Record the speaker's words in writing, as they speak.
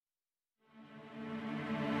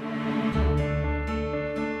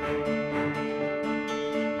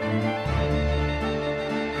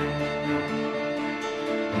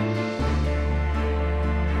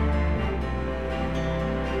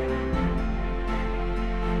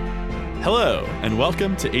Hello, and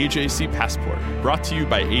welcome to AJC Passport, brought to you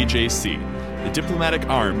by AJC, the diplomatic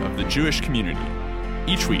arm of the Jewish community.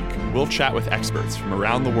 Each week, we'll chat with experts from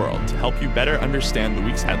around the world to help you better understand the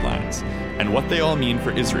week's headlines and what they all mean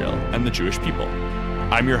for Israel and the Jewish people.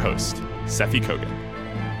 I'm your host, Seffi Kogan.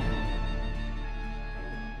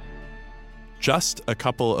 Just a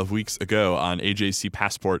couple of weeks ago on AJC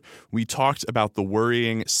Passport, we talked about the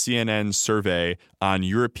worrying CNN survey on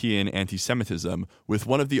European anti-Semitism with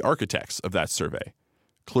one of the architects of that survey,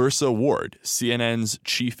 Clarissa Ward, CNN's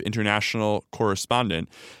chief international correspondent,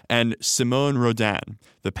 and Simone Rodin,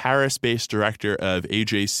 the Paris-based director of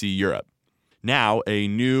AJC Europe. Now, a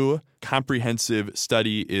new comprehensive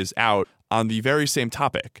study is out on the very same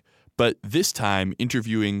topic, but this time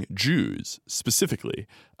interviewing Jews specifically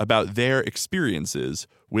about their experiences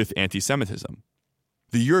with anti-Semitism.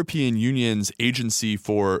 The European Union's Agency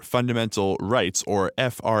for Fundamental Rights, or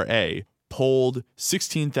FRA, polled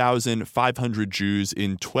 16,500 Jews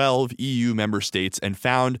in 12 EU member states and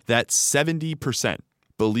found that 70%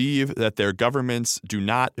 believe that their governments do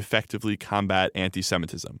not effectively combat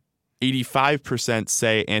anti-Semitism. 85%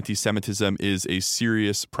 say anti-Semitism is a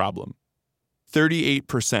serious problem.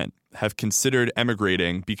 38% have considered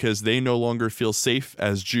emigrating because they no longer feel safe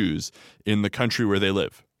as Jews in the country where they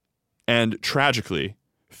live. And tragically,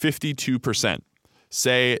 52%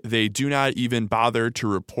 say they do not even bother to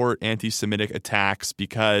report anti-Semitic attacks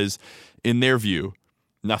because, in their view,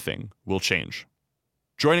 nothing will change.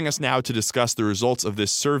 Joining us now to discuss the results of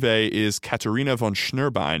this survey is Katharina von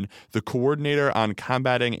Schnurbein, the coordinator on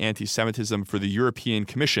combating anti-Semitism for the European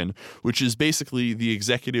Commission, which is basically the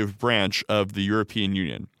executive branch of the European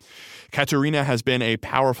Union. Katharina has been a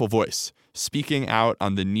powerful voice, speaking out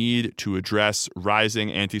on the need to address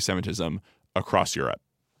rising anti-Semitism across Europe.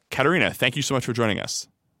 Katharina, thank you so much for joining us.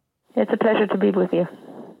 It's a pleasure to be with you.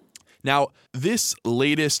 Now, this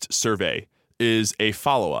latest survey is a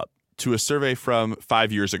follow-up to a survey from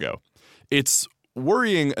 5 years ago. It's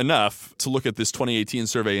worrying enough to look at this 2018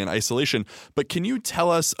 survey in isolation, but can you tell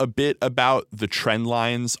us a bit about the trend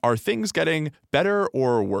lines? Are things getting better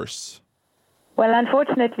or worse? Well,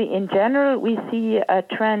 unfortunately, in general, we see a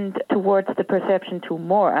trend towards the perception to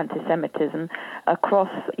more anti-Semitism across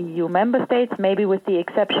EU member states, maybe with the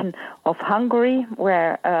exception of Hungary,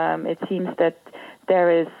 where it seems that there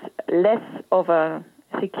is less of a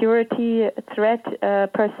security threat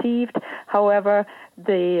perceived. However,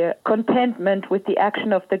 the contentment with the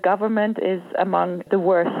action of the government is among the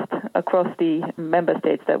worst across the member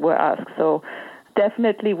states that were asked. So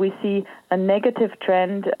definitely we see a negative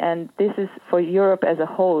trend, and this is for Europe as a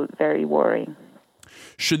whole very worrying.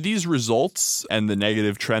 Should these results and the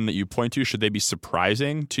negative trend that you point to, should they be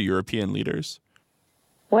surprising to European leaders?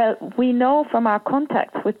 Well, we know from our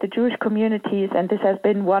contacts with the Jewish communities, and this has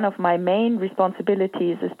been one of my main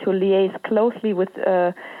responsibilities, is to liaise closely with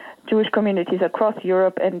Jewish communities across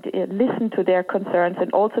Europe and listen to their concerns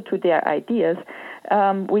and also to their ideas.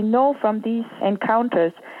 We know from these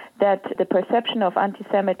encounters that the perception of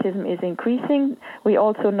anti-Semitism is increasing. We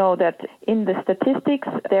also know that in the statistics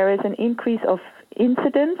there is an increase of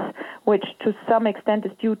incidents, which to some extent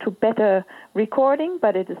is due to better recording,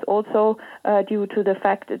 but it is also due to the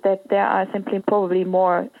fact that there are simply probably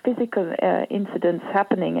more physical incidents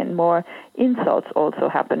happening and more insults also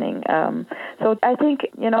happening. So I think,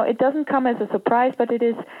 it doesn't come as a surprise, but it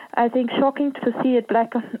is, I think, shocking to see it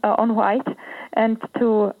black on white and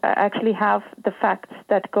to actually have the facts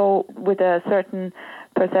that go with a certain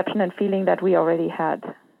perception and feeling that we already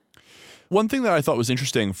had. One thing that I thought was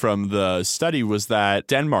interesting from the study was that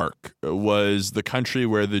Denmark was the country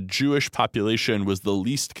where the Jewish population was the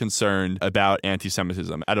least concerned about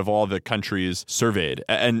anti-Semitism out of all the countries surveyed.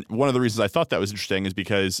 And one of the reasons I thought that was interesting is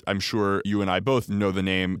because I'm sure you and I both know the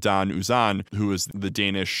name Dan Uzan, who was the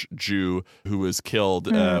Danish Jew who was killed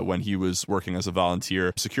when he was working as a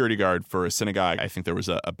volunteer security guard for a synagogue. I think there was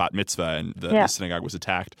a bat mitzvah and the synagogue was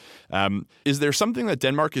attacked. Is there something that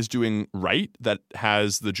Denmark is doing right that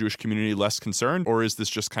has the Jewish community less concerned, or is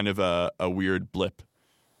this just kind of a weird blip?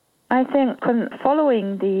 I think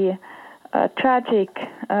following the tragic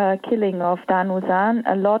killing of Dan Uzan,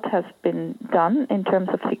 a lot has been done in terms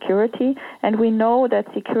of security, and we know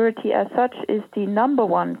that security as such is the number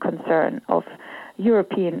one concern of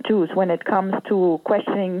European Jews when it comes to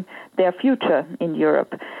questioning their future in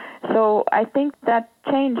Europe. So I think that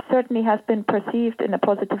change certainly has been perceived in a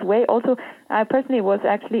positive way. Also, I personally was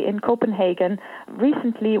actually in Copenhagen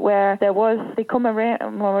recently, where there was the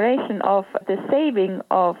commemoration of the saving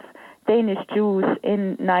of Danish Jews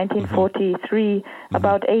in 1943,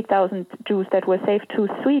 about 8,000 Jews that were saved to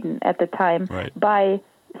Sweden at the time by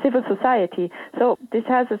civil society. So this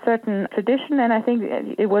has a certain tradition, and I think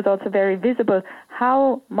it was also very visible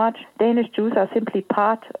how much Danish Jews are simply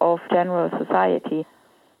part of general society.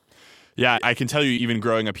 Yeah, I can tell you, even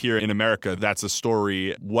growing up here in America, that's a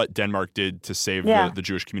story. What Denmark did to save the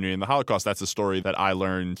Jewish community in the Holocaust, that's a story that I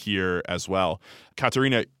learned here as well.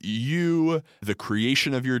 Katarina, you, the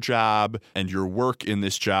creation of your job, and your work in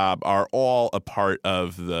this job are all a part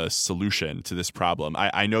of the solution to this problem.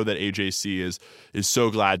 I know that AJC is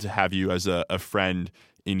so glad to have you as a friend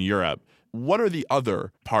in Europe. What are the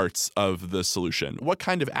other parts of the solution? What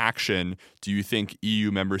kind of action do you think EU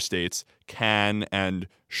member states can and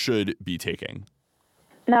should be taking?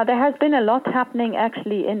 Now, there has been a lot happening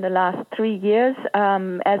actually in the last 3 years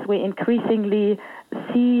as we increasingly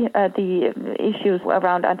see the issues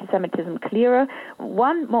around anti-Semitism clearer.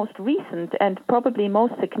 One most recent and probably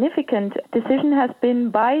most significant decision has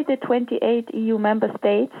been by the 28 EU member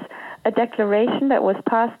states, a declaration that was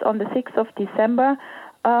passed on the 6th of December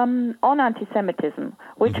on anti-Semitism,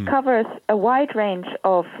 which covers a wide range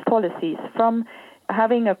of policies, from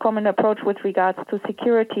having a common approach with regards to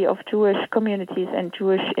security of Jewish communities and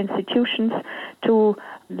Jewish institutions, to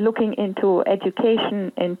looking into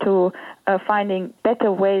education, into finding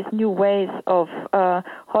better ways, new ways of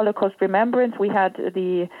Holocaust remembrance. We had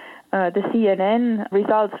the CNN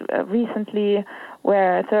results recently,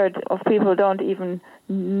 where a third of people don't even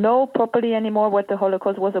know properly anymore what the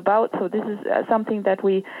Holocaust was about. So this is something that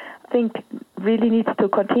we think really needs to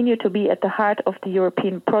continue to be at the heart of the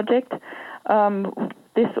European project.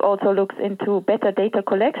 This also looks into better data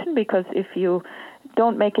collection, because if you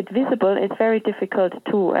don't make it visible, it's very difficult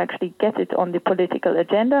to actually get it on the political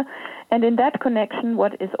agenda. And in that connection,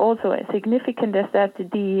 what is also significant is that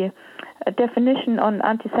the definition on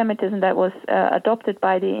anti-Semitism that was adopted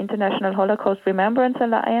by the International Holocaust Remembrance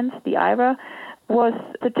Alliance, the IHRA, was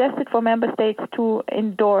suggested for member states to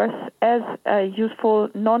endorse as a useful,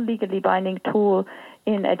 non-legally binding tool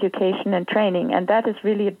in education and training. And that is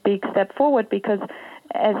really a big step forward, because,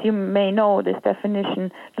 as you may know, this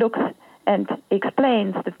definition looks and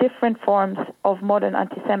explains the different forms of modern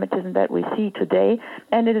anti-Semitism that we see today.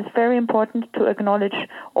 And it is very important to acknowledge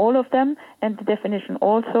all of them. And the definition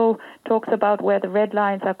also talks about where the red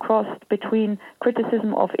lines are crossed between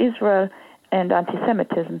criticism of Israel and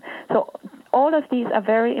anti-Semitism. So all of these are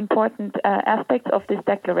very important aspects of this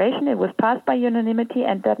declaration. It was passed by unanimity,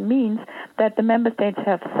 and that means that the member states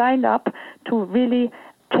have signed up to really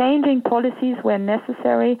changing policies where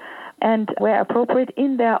necessary and where appropriate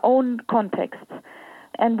in their own contexts.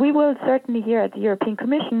 And we will certainly here at the European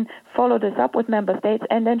Commission follow this up with member states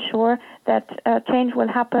and ensure that change will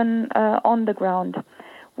happen on the ground.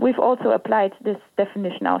 We've also applied this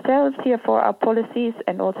definition ourselves here for our policies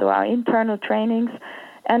and also our internal trainings.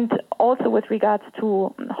 And also with regards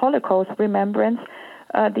to Holocaust remembrance,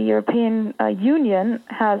 the European Union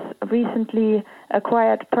has recently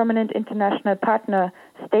acquired permanent international partner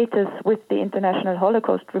status with the International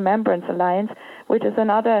Holocaust Remembrance Alliance, which is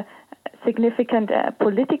another significant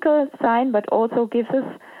political sign, but also gives us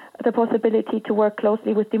the possibility to work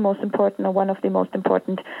closely with the most important, or one of the most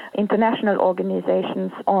important international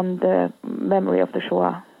organizations on the memory of the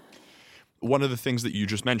Shoah. One of the things that you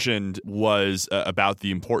just mentioned was about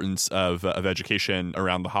the importance of education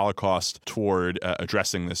around the Holocaust toward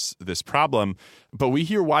addressing this problem. But we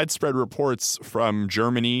hear widespread reports from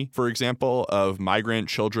Germany, for example, of migrant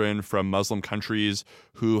children from Muslim countries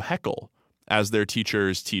who heckle as their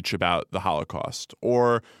teachers teach about the Holocaust,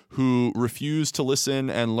 or who refuse to listen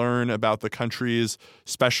and learn about the country's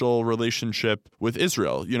special relationship with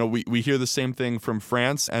Israel. You know, we hear the same thing from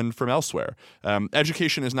France and from elsewhere.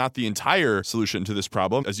 Education is not the entire solution to this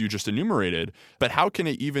problem, as you just enumerated, but how can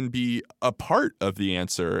it even be a part of the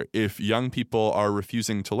answer if young people are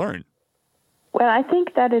refusing to learn? Well, I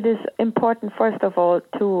think that it is important, first of all,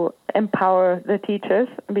 to empower the teachers,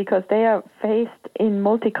 because they are faced in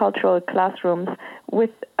multicultural classrooms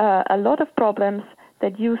with a lot of problems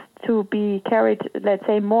that used to be carried, let's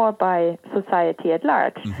say, more by society at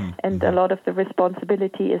large. And a lot of the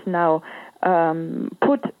responsibility is now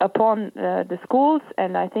put upon the schools,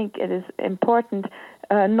 and I think it is important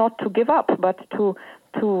not to give up, but to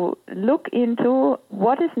look into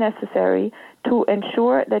what is necessary to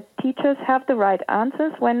ensure that teachers have the right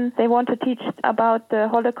answers when they want to teach about the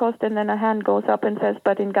Holocaust, and then a hand goes up and says,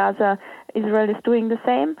 but in Gaza, Israel is doing the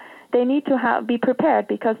same. they need to be prepared,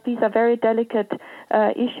 because these are very delicate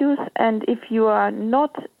issues, and if you are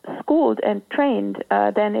not schooled and trained,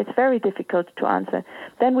 then it's very difficult to answer.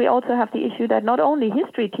 Then we also have the issue that not only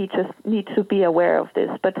history teachers need to be aware of this,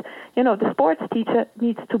 but the sports teacher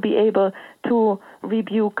needs to be able to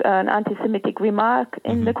rebuke an anti-Semitic remark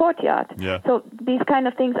in the courtyard. Yeah. So these kind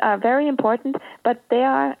of things are very important, but they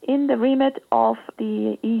are in the remit of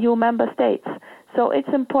the EU member states. So it's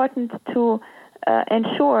important to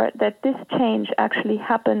ensure that this change actually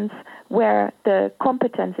happens where the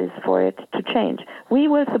competence is for it to change. We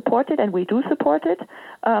will support it, and we do support it.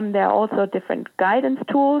 There are also different guidance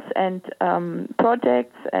tools and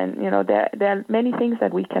projects, and there are many things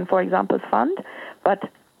that we can, for example, fund. But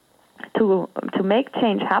to make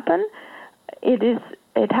change happen,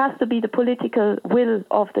 it has to be the political will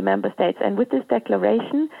of the member states. And with this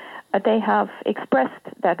declaration, they have expressed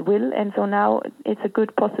that will, and so now it's a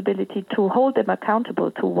good possibility to hold them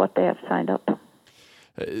accountable to what they have signed up.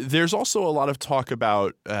 There's also a lot of talk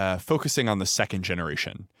about focusing on the second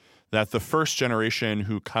generation, that the first generation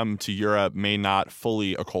who come to Europe may not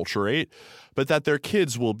fully acculturate, but that their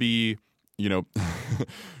kids will be,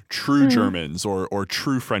 true Germans or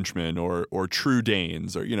true Frenchmen or true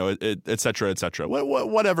Danes or, et cetera, et cetera.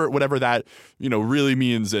 Whatever that, really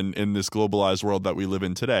means in this globalized world that we live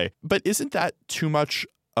in today. But isn't that too much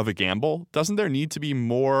of a gamble? Doesn't there need to be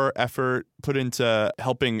more effort put into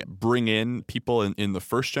helping bring in people in the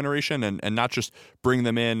first generation and not just bring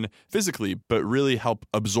them in physically, but really help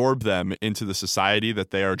absorb them into the society that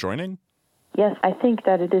they are joining? Yes, I think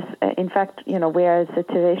that it is, in fact, we are in a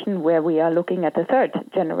situation where we are looking at the third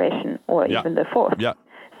generation or even the fourth. Yeah.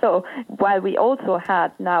 So while we also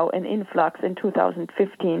had now an influx in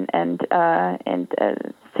 2015 and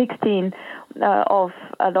 16 of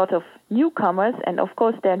a lot of newcomers, and of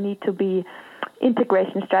course there need to be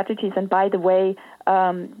integration strategies. And by the way,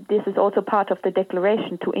 this is also part of the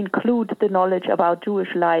declaration to include the knowledge about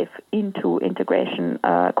Jewish life into integration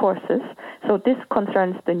courses. So this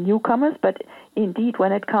concerns the newcomers, but indeed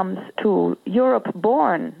when it comes to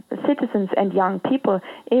Europe-born citizens and young people,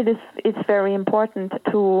 it's very important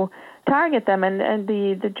to target them. And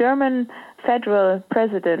the German federal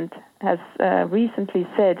president has recently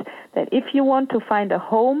said that if you want to find a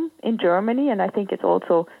home in Germany, and I think it's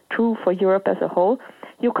also true for Europe as a whole,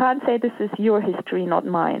 you can't say this is your history, not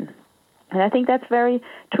mine. And I think that's very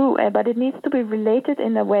true, but it needs to be related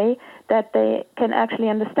in a way that they can actually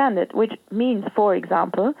understand it, which means, for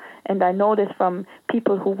example, and I know this from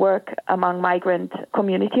people who work among migrant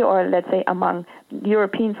community or let's say among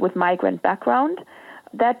Europeans with migrant background,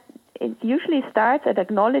 that it usually starts at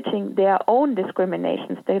acknowledging their own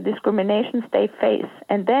discriminations, the discriminations they face,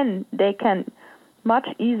 and then they can much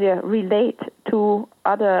easier relate to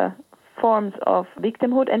other forms of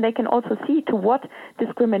victimhood, and they can also see to what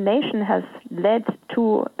discrimination has led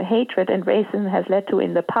to hatred and racism has led to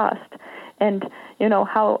in the past, and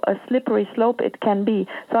how a slippery slope it can be.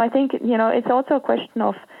 So I think it's also a question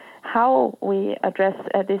of how we address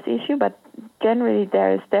this issue, but generally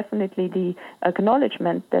there is definitely the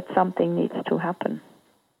acknowledgement that something needs to happen.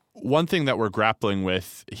 One thing that we're grappling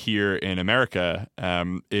with here in America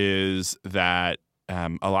is that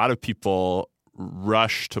a lot of people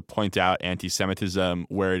rush to point out anti-Semitism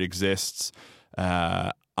where it exists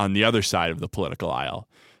on the other side of the political aisle.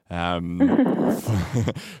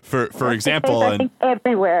 For example, I think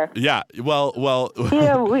everywhere. Yeah, well.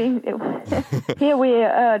 Here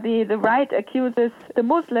the right accuses the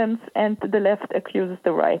Muslims and the left accuses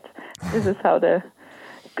the right. This is how the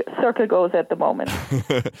circle goes at the moment.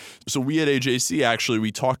 So we at AJC, actually,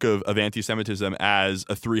 we talk of anti-Semitism as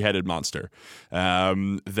a three-headed monster,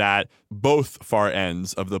 that both far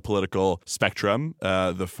ends of the political spectrum,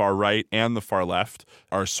 the far right and the far left,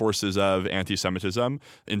 are sources of anti-Semitism.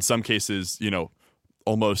 In some cases,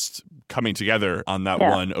 almost coming together on that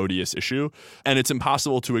one odious issue. And it's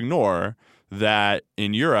impossible to ignore that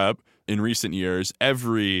in Europe, in recent years,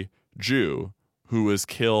 every Jew who was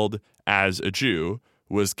killed as a Jew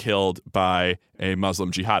was killed by a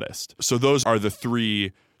Muslim jihadist. So those are the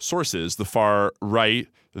three sources. The far right,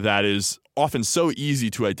 that is often so easy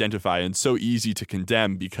to identify and so easy to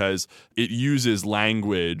condemn because it uses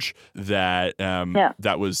language that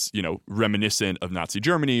that was, reminiscent of Nazi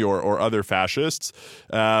Germany or other fascists.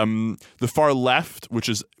 The far left, which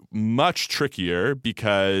is much trickier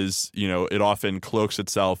because, it often cloaks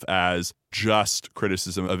itself as just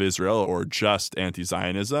criticism of Israel or just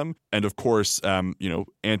anti-Zionism. And of course,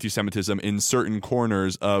 anti-Semitism in certain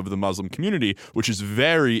corners of the Muslim community, which is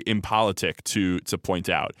very impolitic to point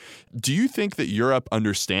out. Do you think that Europe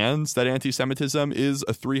understands that anti-Semitism is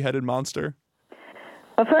a three-headed monster?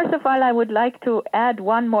 Well, first of all, I would like to add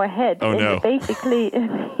one more head. Oh, no. Basically,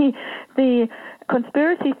 the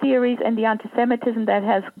conspiracy theories and the anti-Semitism that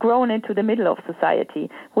has grown into the middle of society,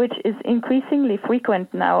 which is increasingly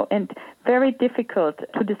frequent now and very difficult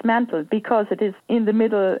to dismantle because it is in the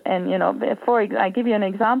middle. And, I give you an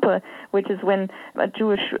example, which is when a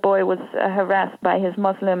Jewish boy was harassed by his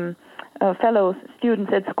Muslim fellow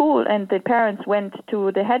students at school, and the parents went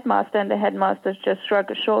to the headmaster, and the headmaster just shrugged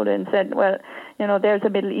his shoulder and said, well, there's a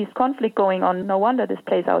Middle East conflict going on. No wonder this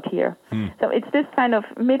plays out here. So it's this kind of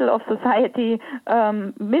middle of society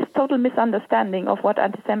total misunderstanding of what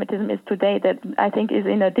anti-Semitism is today that I think is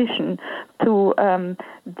in addition to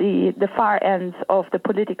the far ends of the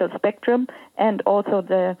political spectrum and also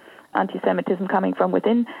the anti-Semitism coming from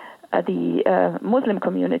within the Muslim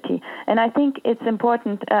community. And I think it's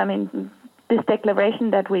important, this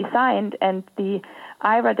declaration that we signed and the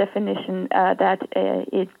IHRA definition that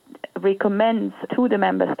it recommends to the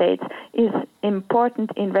member states is important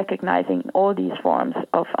in recognizing all these forms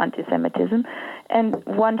of anti-Semitism. And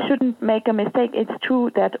one shouldn't make a mistake. It's true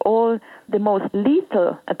that all the most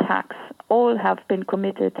lethal attacks all have been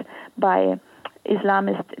committed by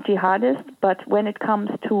Islamist jihadists, but when it comes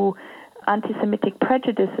to anti-Semitic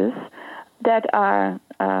prejudices that are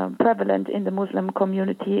prevalent in the Muslim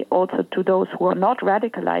community, also to those who are not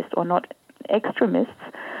radicalized or not extremists,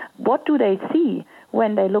 what do they see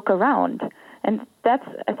when they look around? And that's,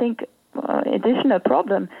 I think, additional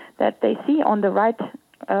problem that they see on the right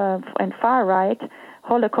and far right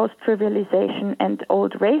Holocaust trivialization and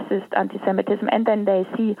old racist anti-Semitism, and then they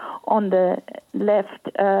see on the left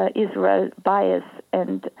Israel bias,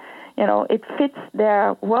 and it fits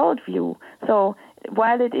their worldview. So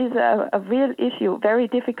while it is a real issue, very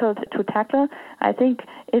difficult to tackle, I think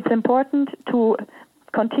it's important to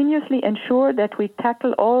continuously ensure that we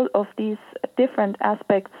tackle all of these different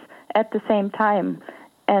aspects at the same time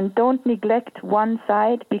and don't neglect one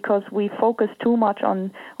side because we focus too much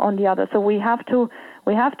on the other. So we have to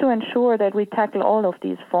ensure that we tackle all of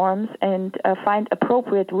these forms and find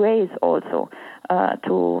appropriate ways also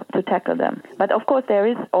to tackle them. But of course there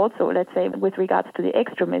is also, let's say, with regards to the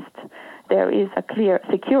extremists, there is a clear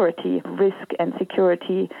security risk and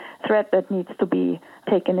security threat that needs to be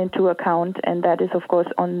taken into account, and that is, of course,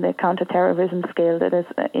 on the counterterrorism scale that is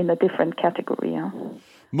in a different category. Yeah.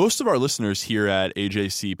 Most of our listeners here at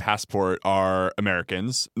AJC Passport are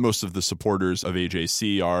Americans. Most of the supporters of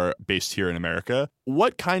AJC are based here in America.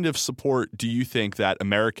 What kind of support do you think that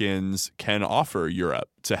Americans can offer Europe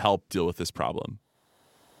to help deal with this problem?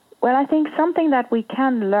 Well, I think something that we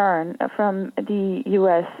can learn from the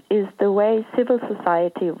U.S. is the way civil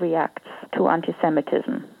society reacts to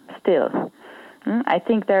anti-Semitism still. I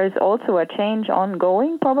think there is also a change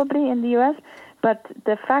ongoing probably in the U.S., but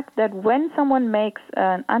the fact that when someone makes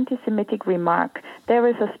an anti-Semitic remark, there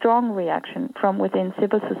is a strong reaction from within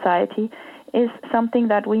civil society is something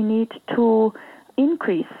that we need to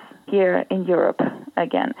increase here in Europe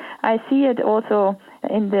again. I see it also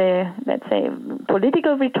in the, let's say,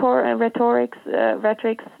 political rhetorics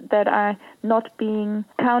that are not being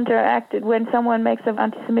counteracted when someone makes an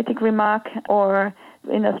anti-Semitic remark, or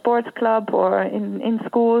in a sports club or in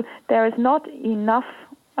school. There is not enough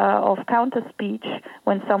of counter-speech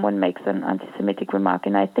when someone makes an anti-Semitic remark.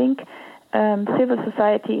 And I think civil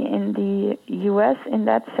society in the U.S. in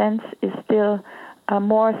that sense is still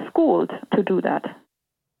more schooled to do that.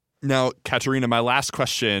 Now, Katerina, my last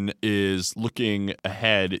question is looking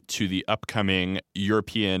ahead to the upcoming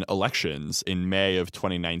European elections in May of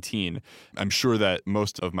 2019. I'm sure that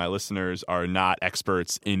most of my listeners are not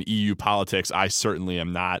experts in EU politics. I certainly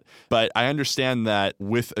am not. But I understand that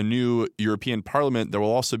with a new European Parliament, there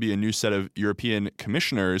will also be a new set of European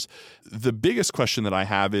commissioners. The biggest question that I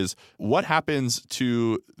have is, what happens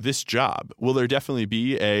to this job? Will there definitely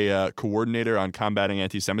be a coordinator on combating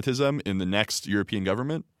anti-Semitism in the next European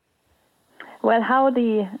government? Well, how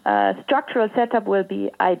the structural setup will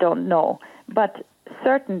be, I don't know. But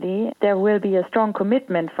certainly there will be a strong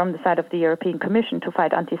commitment from the side of the European Commission to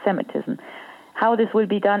fight anti-Semitism. How this will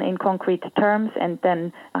be done in concrete terms and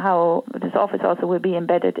then how this office also will be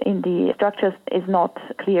embedded in the structures is not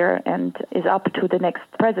clear and is up to the next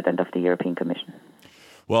president of the European Commission.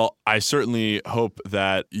 Well, I certainly hope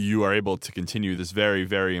that you are able to continue this very,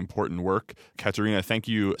 very important work. Katerina, thank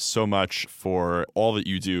you so much for all that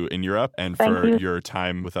you do in Europe and for your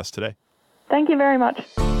time with us today. Thank you very much.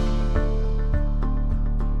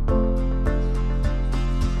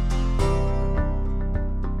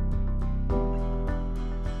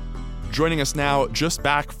 Joining us now, just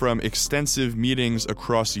back from extensive meetings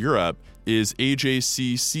across Europe, is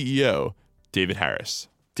AJC CEO David Harris.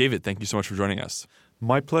 David, thank you so much for joining us.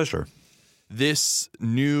 My pleasure. This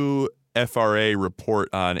new FRA report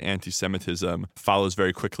on anti-Semitism follows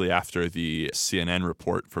very quickly after the CNN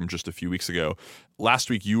report from just a few weeks ago. Last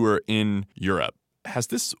week, you were in Europe. Has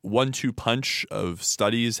this 1-2 punch of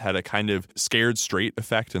studies had a kind of scared straight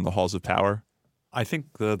effect in the halls of power? I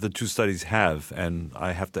think the two studies have, and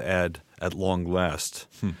I have to add, at long last.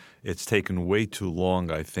 It's taken way too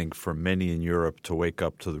long, I think, for many in Europe to wake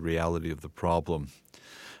up to the reality of the problem.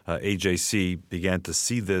 AJC began to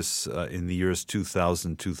see this in the years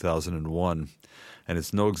 2000, 2001. And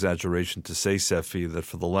it's no exaggeration to say, Seffi, that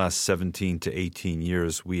for the last 17 to 18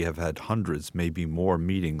 years, we have had hundreds, maybe more,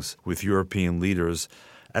 meetings with European leaders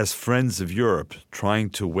as friends of Europe, trying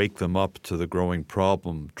to wake them up to the growing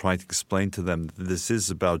problem, trying to explain to them that this is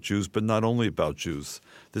about Jews, but not only about Jews.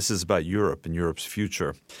 This is about Europe and Europe's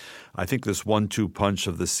future. I think this 1-2 punch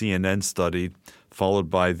of the CNN study, followed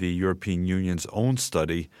by the European Union's own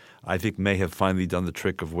study, I think may have finally done the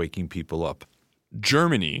trick of waking people up.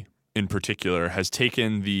 Germany, in particular, has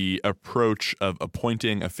taken the approach of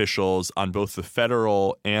appointing officials on both the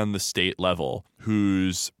federal and the state level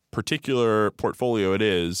whose particular portfolio it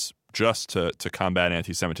is just to combat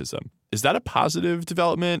anti-Semitism. Is that a positive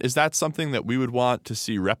development? Is that something that we would want to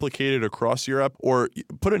see replicated across Europe? Or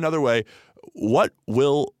put another way, what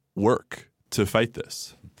will work to fight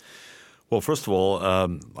this? Well, first of all,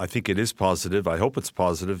 I think it is positive. I hope it's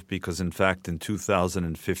positive because, in fact, in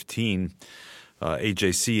 2015,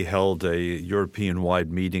 AJC held a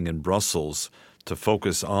European-wide meeting in Brussels to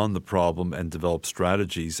focus on the problem and develop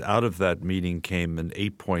strategies. Out of that meeting came an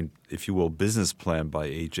 8-point, if you will, business plan by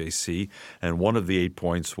AJC. And one of the 8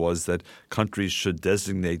 points was that countries should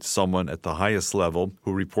designate someone at the highest level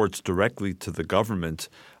who reports directly to the government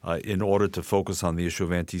in order to focus on the issue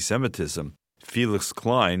of anti-Semitism. Felix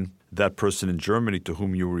Klein, that person in Germany to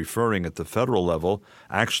whom you were referring at the federal level,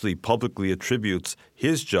 actually publicly attributes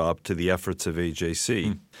his job to the efforts of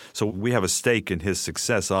AJC. So we have a stake in his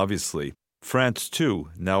success, obviously. France, too,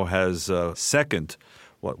 now has a second,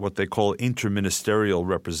 what they call interministerial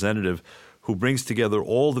representative, who brings together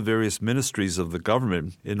all the various ministries of the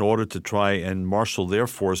government in order to try and marshal their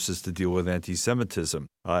forces to deal with anti-Semitism.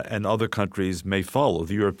 And other countries may follow.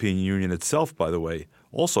 The European Union itself, by the way,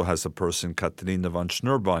 also has a person, Katharina von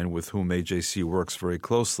Schnurbein, with whom AJC works very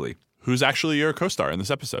closely. Who's actually your co-star in this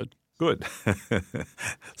episode. Good.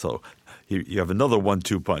 So you have another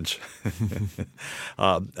 1-2 punch.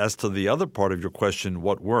 As to the other part of your question,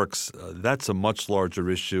 what works, that's a much larger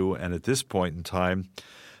issue, and at this point in time,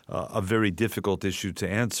 a very difficult issue to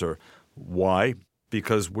answer. Why?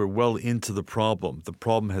 Because we're well into the problem. The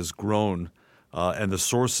problem has grown, and the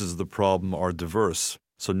sources of the problem are diverse.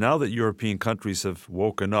 So now that European countries have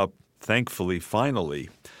woken up, thankfully, finally,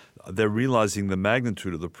 they're realizing the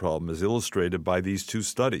magnitude of the problem is illustrated by these two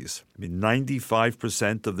studies.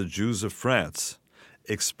 95% of the Jews of France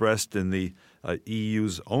expressed in the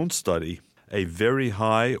EU's own study a very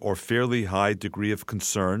high or fairly high degree of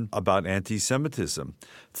concern about anti-Semitism.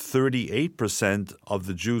 38% of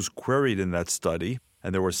the Jews queried in that study,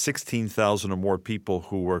 and there were 16,000 or more people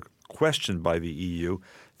who were questioned by the EU,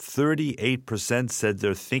 38% said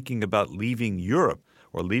they're thinking about leaving Europe,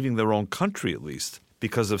 or leaving their own country at least,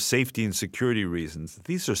 because of safety and security reasons.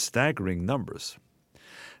 These are staggering numbers.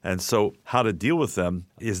 And so how to deal with them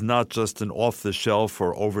is not just an off-the-shelf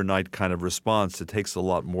or overnight kind of response. It takes a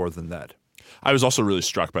lot more than that. I was also really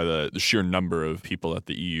struck by the sheer number of people that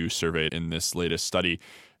the EU surveyed in this latest study.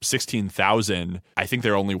 16,000. I think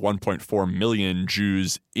there are only 1.4 million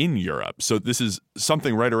Jews in Europe. So this is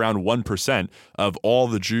something right around 1% of all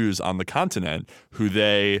the Jews on the continent who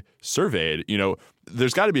they surveyed. You know,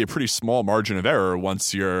 there's got to be a pretty small margin of error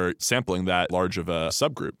once you're sampling that large of a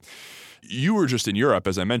subgroup. You were just in Europe,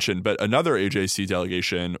 as I mentioned, but another AJC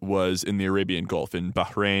delegation was in the Arabian Gulf, in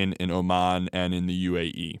Bahrain, in Oman, and in the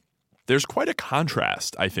UAE. There's quite a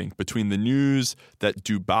contrast, I think, between the news that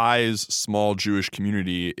Dubai's small Jewish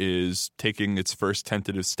community is taking its first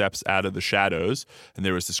tentative steps out of the shadows, and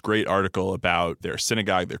there was this great article about their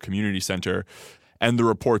synagogue, their community center, and the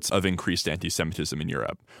reports of increased anti-Semitism in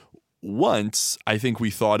Europe. Once, I think we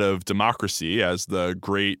thought of democracy as the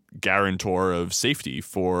great guarantor of safety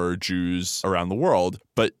for Jews around the world,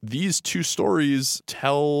 but these two stories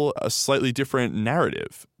tell a slightly different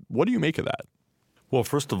narrative. What do you make of that? Well,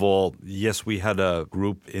 first of all, yes, we had a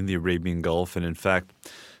group in the Arabian Gulf, and in fact,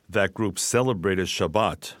 that group celebrated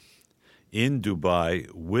Shabbat in Dubai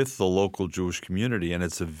with the local Jewish community, and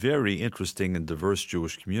it's a very interesting and diverse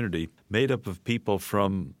Jewish community made up of people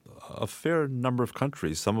from a fair number of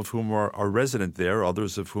countries, some of whom are resident there,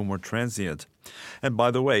 others of whom are transient. And by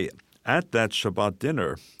the way, at that Shabbat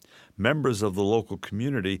dinner, members of the local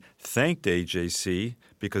community thanked AJC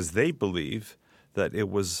because they believe that it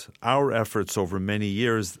was our efforts over many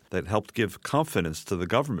years that helped give confidence to the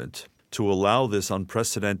government to allow this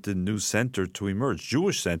unprecedented new center to emerge,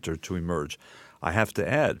 Jewish center to emerge. I have to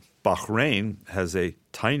add, Bahrain has a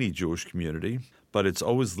tiny Jewish community, but it's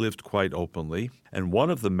always lived quite openly. And one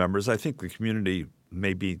of the members, I think the community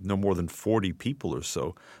may be no more than 40 people or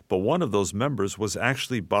so, but one of those members was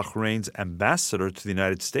actually Bahrain's ambassador to the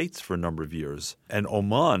United States for a number of years. And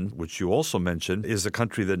Oman, which you also mentioned, is a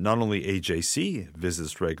country that not only AJC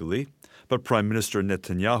visits regularly, but Prime Minister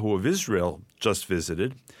Netanyahu of Israel just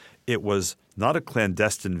visited. It was not a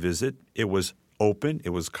clandestine visit. It was open.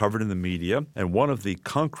 It was covered in the media. And one of the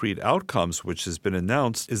concrete outcomes which has been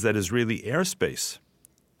announced is that Omani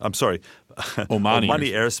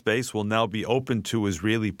airspace will now be open to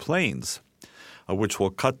Israeli planes, which will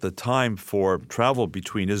cut the time for travel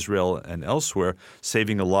between Israel and elsewhere,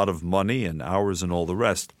 saving a lot of money and hours and all the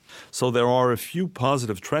rest. So there are a few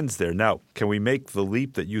positive trends there. Now, can we make the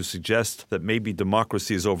leap that you suggest that maybe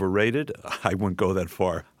democracy is overrated? I wouldn't go that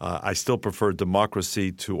far. I still prefer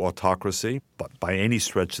democracy to autocracy, but by any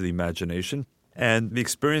stretch of the imagination. And the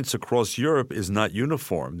experience across Europe is not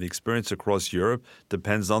uniform. The experience across Europe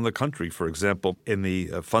depends on the country. For example, in the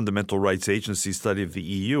Fundamental Rights Agency study of the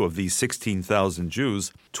EU, of these 16,000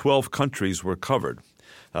 Jews, 12 countries were covered.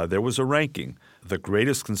 There was a ranking. The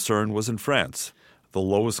greatest concern was in France. The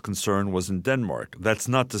lowest concern was in Denmark. That's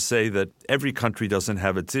not to say that every country doesn't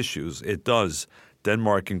have its issues. It does.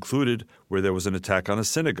 Denmark included, where there was an attack on a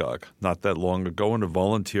synagogue not that long ago, and a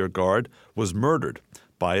volunteer guard was murdered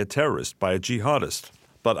by a terrorist, by a jihadist.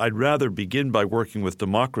 But I'd rather begin by working with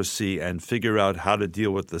democracy and figure out how to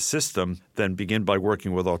deal with the system than begin by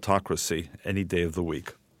working with autocracy any day of the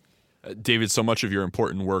week. David, so much of your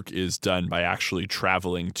important work is done by actually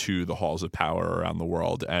traveling to the halls of power around the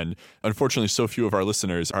world. And unfortunately, so few of our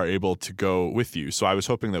listeners are able to go with you. So I was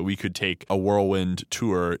hoping that we could take a whirlwind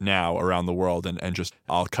tour now around the world and just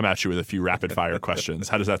I'll come at you with a few rapid fire questions.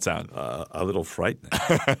 How does that sound? A little frightening.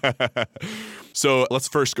 So let's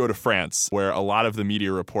first go to France, where a lot of the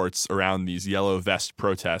media reports around these yellow vest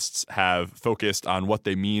protests have focused on what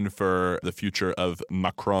they mean for the future of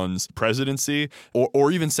Macron's presidency, or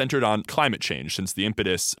even centered on climate change, since the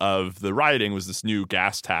impetus of the rioting was this new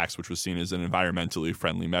gas tax, which was seen as an environmentally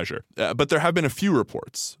friendly measure. But there have been a few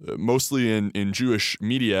reports, mostly in Jewish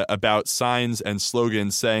media, about signs and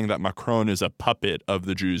slogans saying that Macron is a puppet of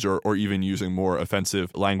the Jews, or even using more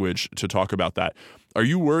offensive language to talk about that. Are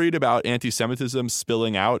you worried about anti-Semitism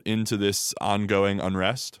spilling out into this ongoing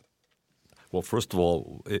unrest? Well, first of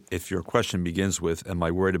all, if your question begins with, am I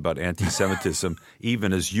worried about anti-Semitism,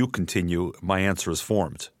 even as you continue, my answer is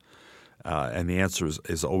formed. And the answer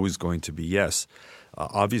is always going to be yes.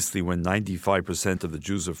 Obviously, when 95% of the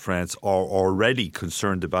Jews of France are already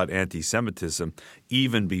concerned about anti-Semitism,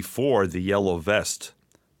 even before the yellow vest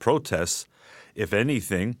protests, if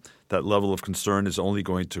anything, that level of concern is only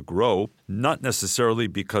going to grow, not necessarily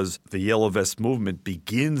because the yellow vest movement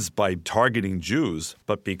begins by targeting Jews,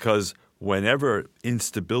 but because whenever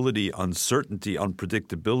instability, uncertainty,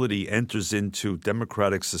 unpredictability enters into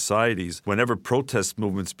democratic societies, whenever protest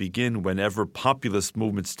movements begin, whenever populist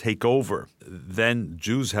movements take over, then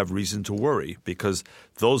Jews have reason to worry, because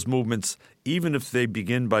those movements, even if they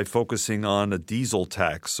begin by focusing on a diesel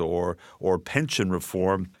tax or pension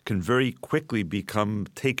reform, can very quickly become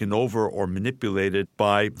taken over or manipulated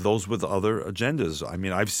by those with other agendas. I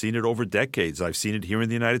mean, I've seen it over decades. I've seen it here in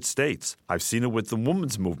the United States. I've seen it with the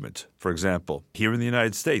women's movement, for example, here in the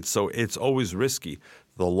United States. So it's always risky.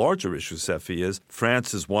 The larger issue, Seffi, is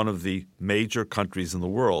France is one of the major countries in the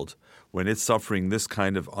world. When it's suffering this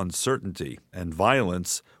kind of uncertainty and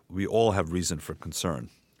violence, we all have reason for concern.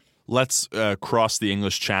 Let's cross the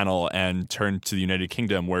English Channel and turn to the United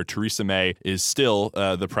Kingdom, where Theresa May is still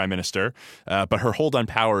the prime minister, but her hold on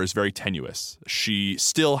power is very tenuous. She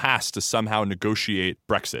still has to somehow negotiate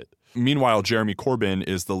Brexit. Meanwhile, Jeremy Corbyn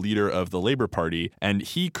is the leader of the Labour Party, and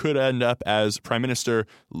he could end up as prime minister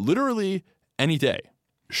literally any day.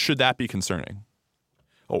 Should that be concerning?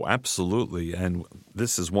 Oh, absolutely. And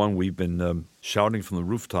this is one we've been shouting from the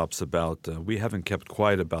rooftops about. We haven't kept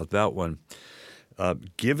quiet about that one.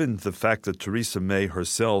 Given the fact that Theresa May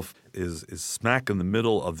herself is smack in the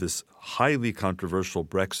middle of this highly controversial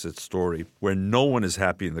Brexit story where no one is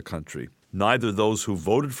happy in the country, neither those who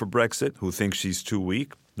voted for Brexit, who think she's too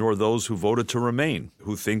weak, nor those who voted to remain,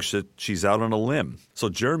 who think that she's out on a limb. So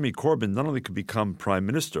Jeremy Corbyn not only could become prime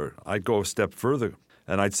minister, I'd go a step further,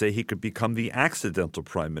 and I'd say he could become the accidental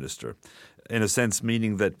prime minister, in a sense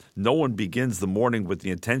meaning that no one begins the morning with the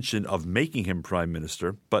intention of making him prime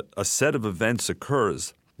minister, but a set of events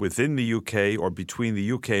occurs within the UK or between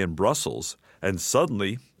the UK and Brussels, and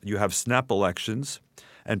suddenly you have snap elections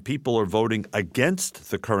and people are voting against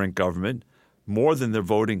the current government more than they're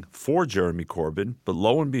voting for Jeremy Corbyn. But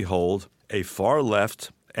lo and behold, a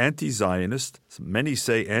far-left, anti-Zionist, many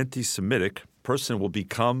say anti-Semitic person will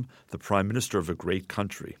become the prime minister of a great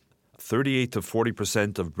country. 38 to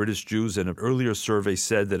 40% of British Jews in an earlier survey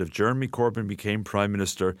said that if Jeremy Corbyn became prime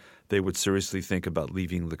minister, they would seriously think about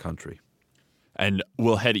leaving the country. And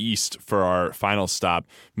we'll head east for our final stop.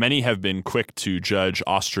 Many have been quick to judge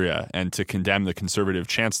Austria and to condemn the conservative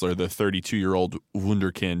chancellor, the 32-year-old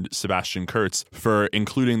wunderkind Sebastian Kurz, for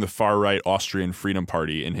including the far-right Austrian Freedom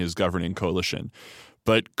Party in his governing coalition.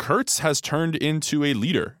 But Kurz has turned into a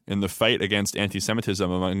leader in the fight against anti-Semitism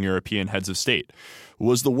among European heads of state.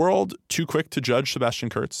 Was the world too quick to judge Sebastian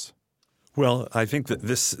Kurz? Well, I think that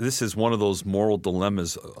this is one of those moral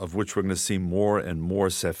dilemmas of which we're going to see more and more,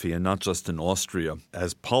 Seffi, and not just in Austria.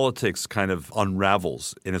 As politics kind of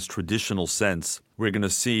unravels in its traditional sense, we're going to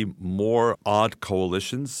see more odd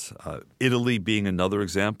coalitions, Italy being another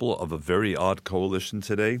example of a very odd coalition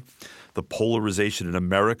today, the polarization in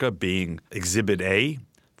America being Exhibit A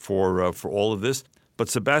for all of this. But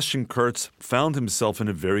Sebastian Kurz found himself in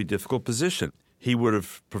a very difficult position. He would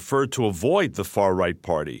have preferred to avoid the far-right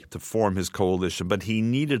party to form his coalition, but he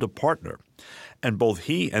needed a partner. And both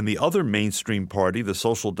he and the other mainstream party, the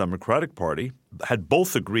Social Democratic Party, had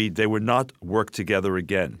both agreed they would not work together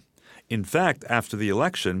again. In fact, after the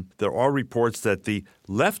election, there are reports that the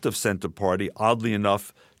left-of-center party, oddly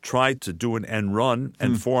enough, tried to do an end run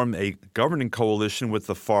and form a governing coalition with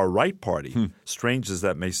the far-right party, strange as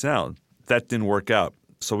that may sound. That didn't work out.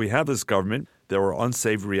 So we have this government. There are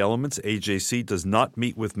unsavory elements. AJC does not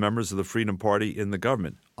meet with members of the Freedom Party in the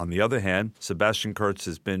government. On the other hand, Sebastian Kurz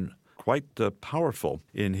has been quite powerful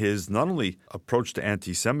in his not only approach to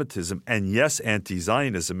anti-Semitism and, yes,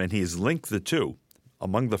 anti-Zionism, and he has linked the two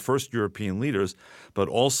among the first European leaders, but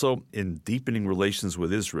also in deepening relations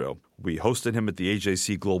with Israel. We hosted him at the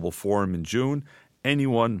AJC Global Forum in June.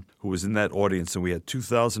 Anyone who was in that audience, and we had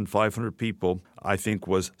 2,500 people, I think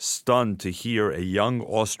was stunned to hear a young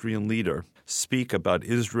Austrian leader speak about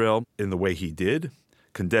Israel in the way he did,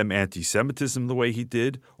 condemn anti-Semitism the way he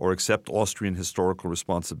did, or accept Austrian historical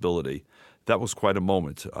responsibility. That was quite a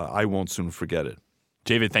moment. I won't soon forget it.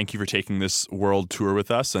 David, thank you for taking this world tour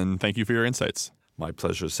with us, and thank you for your insights. My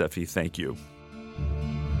pleasure, Seffi. Thank you.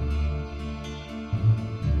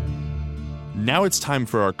 Now it's time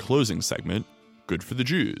for our closing segment, Good for the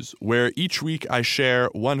Jews, where each week I share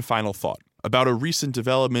one final thought about a recent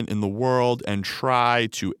development in the world and try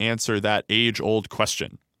to answer that age-old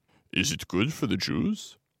question. Is it good for the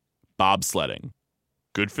Jews? Bobsledding.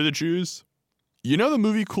 Good for the Jews? You know the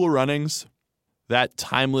movie Cool Runnings? That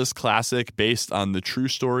timeless classic based on the true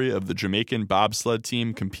story of the Jamaican bobsled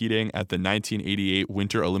team competing at the 1988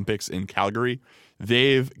 Winter Olympics in Calgary?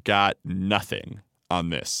 They've got nothing on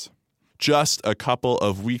this. Just a couple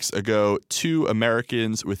of weeks ago, two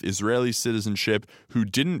Americans with Israeli citizenship who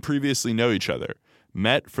didn't previously know each other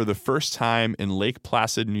met for the first time in Lake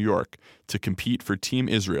Placid, New York, to compete for Team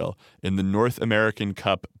Israel in the North American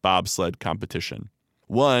Cup bobsled competition.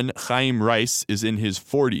 One, Chaim Rice, is in his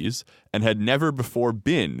 40s and had never before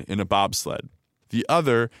been in a bobsled. The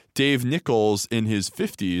other, Dave Nichols, in his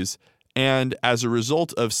 50s, and as a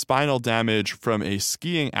result of spinal damage from a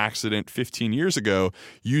skiing accident 15 years ago,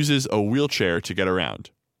 uses a wheelchair to get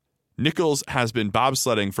around. Nichols has been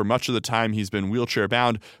bobsledding for much of the time he's been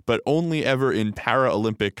wheelchair-bound, but only ever in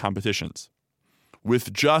Paralympic competitions.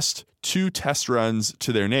 With just 2 test runs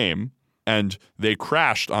to their name, and they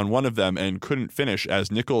crashed on one of them and couldn't finish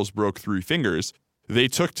as Nichols broke 3 fingers, they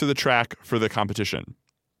took to the track for the competition.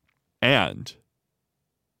 And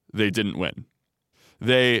they didn't win.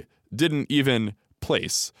 They didn't even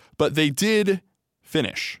place, but they did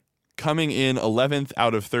finish, coming in 11th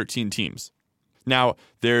out of 13 teams. Now,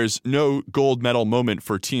 there's no gold medal moment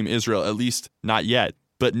for Team Israel, at least not yet,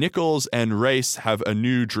 but Nichols and Rice have a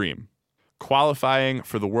new dream, qualifying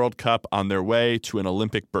for the World Cup on their way to an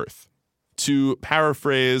Olympic berth. To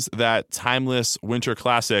paraphrase that timeless winter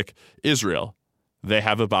classic, Israel, they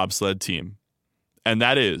have a bobsled team. And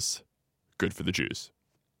that is good for the Jews.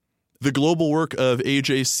 The global work of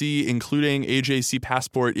AJC, including AJC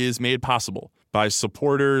Passport, is made possible by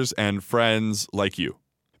supporters and friends like you.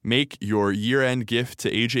 Make your year-end gift to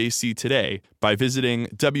AJC today by visiting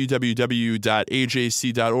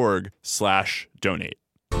www.ajc.org/donate.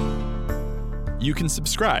 You can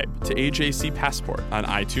subscribe to AJC Passport on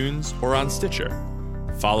iTunes or on Stitcher.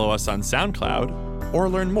 Follow us on SoundCloud or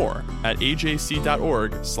learn more at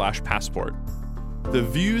ajc.org/passport. The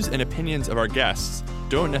views and opinions of our guests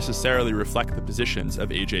don't necessarily reflect the positions of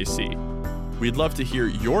AJC. We'd love to hear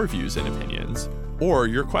your views and opinions or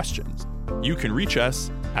your questions. You can reach us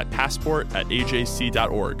at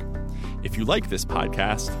passport@ajc.org. If you like this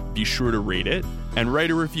podcast, be sure to rate it and write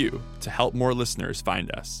a review to help more listeners find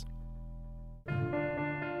us.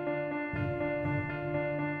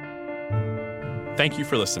 Thank you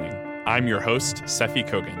for listening. I'm your host, Seffi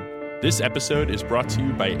Kogan. This episode is brought to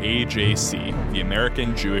you by AJC, the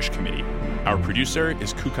American Jewish Committee. Our producer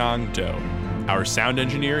is Kukang Do. Our sound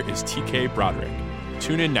engineer is TK Broderick.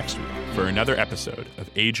 Tune in next week for another episode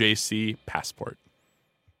of AJC Passport.